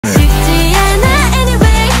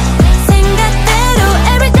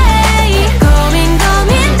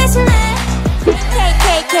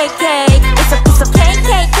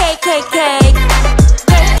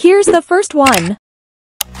the first one.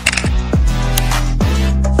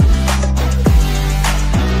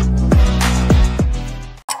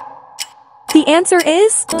 The answer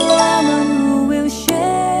is Who will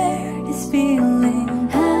share this feeling?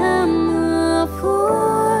 I'm a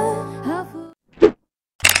fool.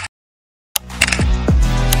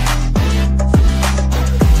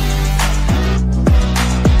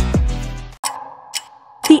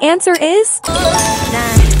 The answer is Nah,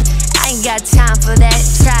 I ain't got time for that.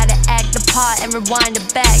 Try to act the part and rewind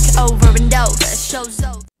it back over and over. Show's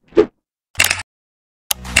over.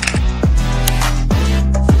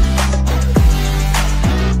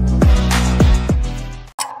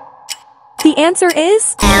 The answer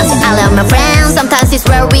is I love my friends, sometimes it's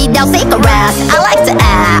where we don't take a rest. I like to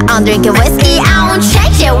act, I'm drinking whiskey, I won't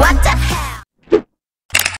change it, what the hell?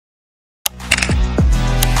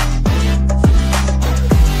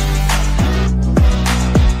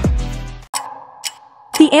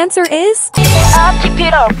 The answer is Keep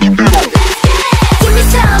it up. Give me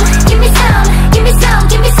some, give me some, give me some,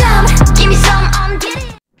 give me some, give me some, I'm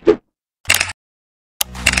getting.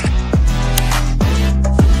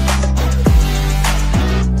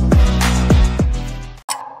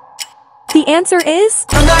 The answer is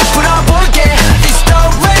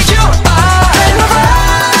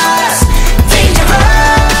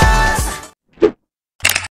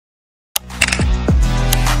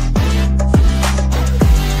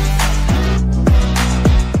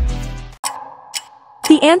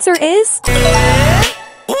The answer is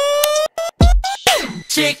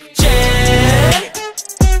JIKJIN.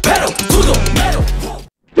 Pedal to the metal.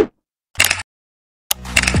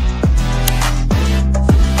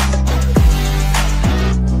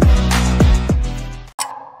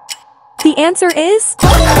 The answer is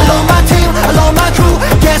I love my team, I love my crew.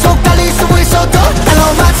 계속 달릴 수 있어도 I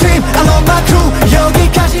love my team, I love my crew.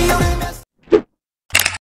 여기까지 오르면서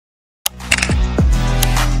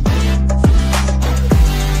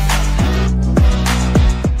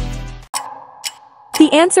The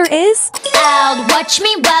answer is Out, watch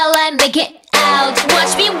me while I make it out.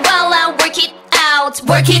 Watch me while I work it out.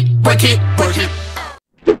 Work it, work it, work it.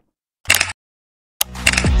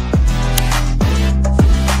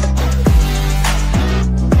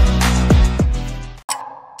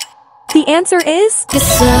 The answer is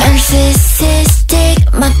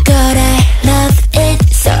Narcissistic, my god, I love it.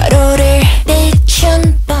 서로를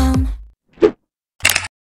비춘 밤.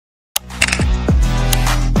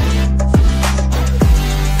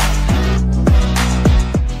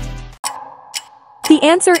 The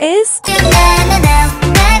answer is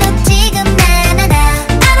나도 지금 나나나.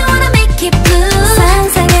 I don't wanna make it blue.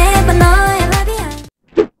 상상해봐 너의 라비아.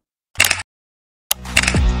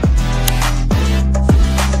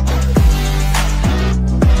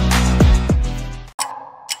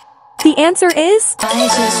 The answer is I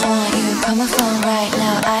just want you from my phone right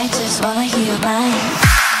now. I just wanna hear mine.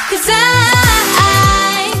 'Cause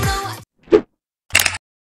I know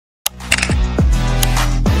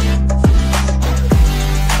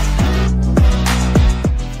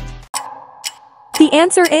The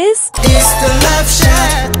answer is It's the love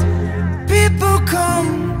shot. People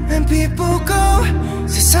come and people go.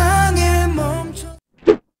 세상을 멈춰.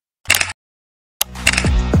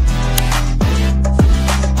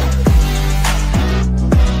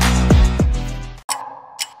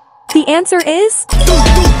 The answer is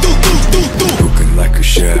Cooking like a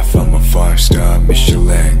chef, I'm a 5-star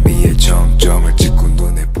Michelin. 미의 정점을 찍고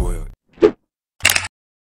눈에 보여.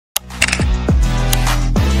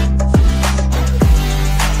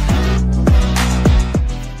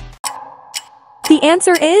 The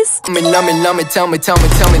answer is Love me, tell me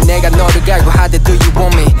내가 너를 갈구하되 do you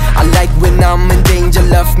want me? I like when I'm in danger,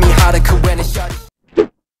 love me harder when it's shot.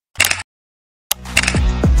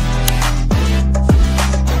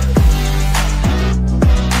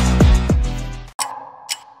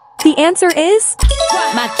 The answer is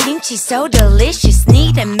my kimchi so delicious.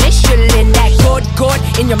 Need a Michelin. That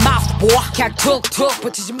good in your mouth, boy. Can't talk,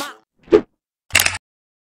 but it's your mouth.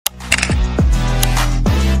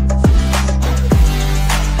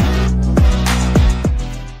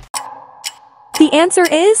 The answer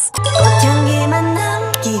is 향기만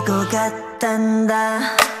남기고 갔단다.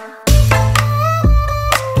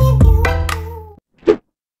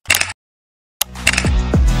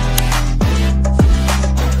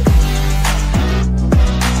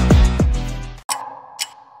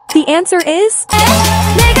 The answer is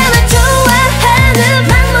내가 널 좋아하는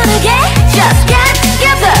맘 모르게 just get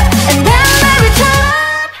together and then let it turn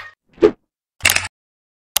up.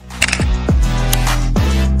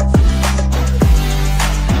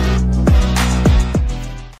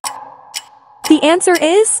 The answer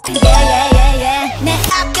is Yeah. 내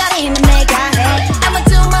앞가림 게임은 내가 해 I'ma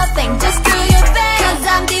do my thing, just do your thing Cause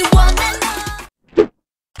I'm the one and only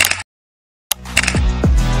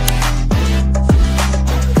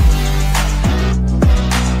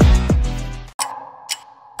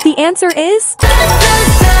The answer is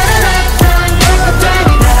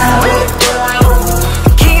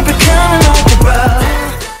Keep it coming like the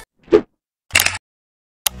road.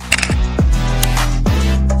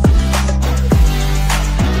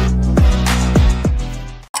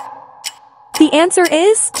 The answer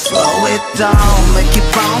is Slow it down, make it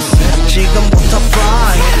bounce. 지금부터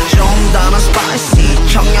fly. 좀 더 spicy.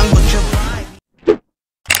 청양고추 fry.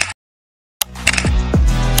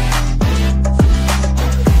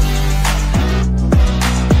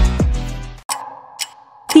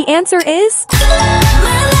 The answer is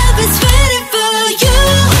My love is waiting for you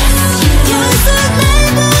계속 날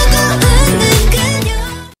보고 웃는 그녀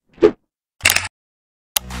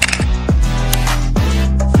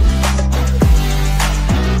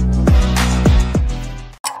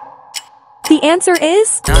The answer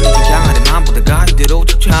is 나는 긴장하는 마음보다 이대로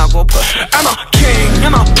쫓아오고파 I'm a king,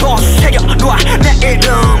 I'm a boss 새겨놔 내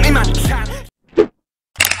이름 이만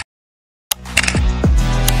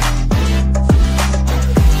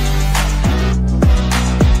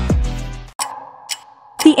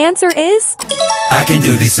The answer is I can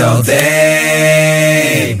do this all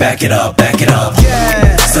day. Back it up,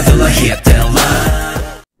 yeah. Something like hit that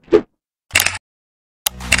line.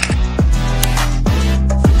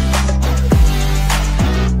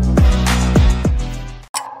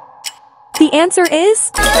 The answer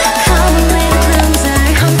is Come a little closer,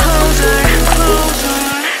 come closer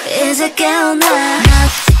Is it girl now?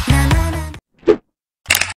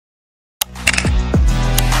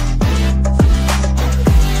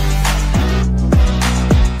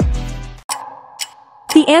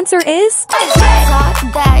 The answer is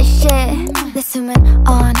Talk that shit. Listen when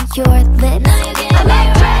on your lips.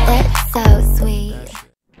 It's so sweet.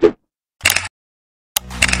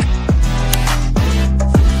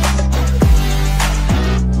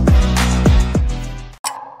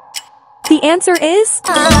 The answer is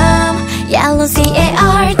Yellow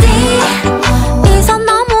CARD. 이 선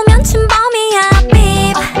넘으면 침범이야,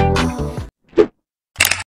 beep.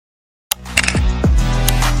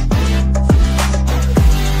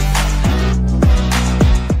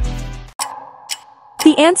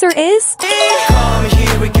 The answer is Come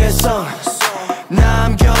here we get some.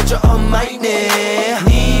 남겨줘 on my name.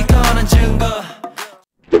 네 거는 증거.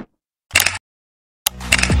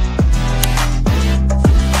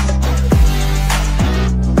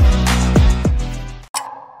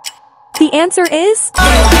 The answer is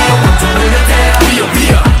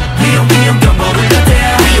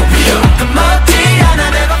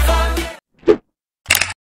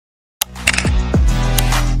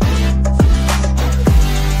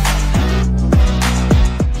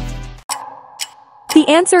The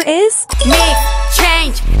answer is Mix,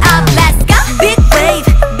 change, up, let's go Big wave,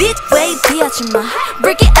 비하지마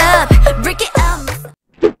Break it up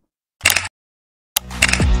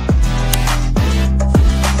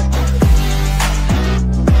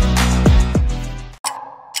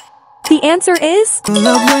The answer is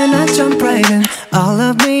Love when I jump right in. All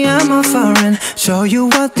of me, I'm a foreign. Show you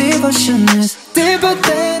what devotion is. Deeper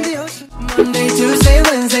than the ocean. Monday, Tuesday,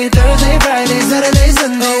 Wednesday, Thursday, Friday.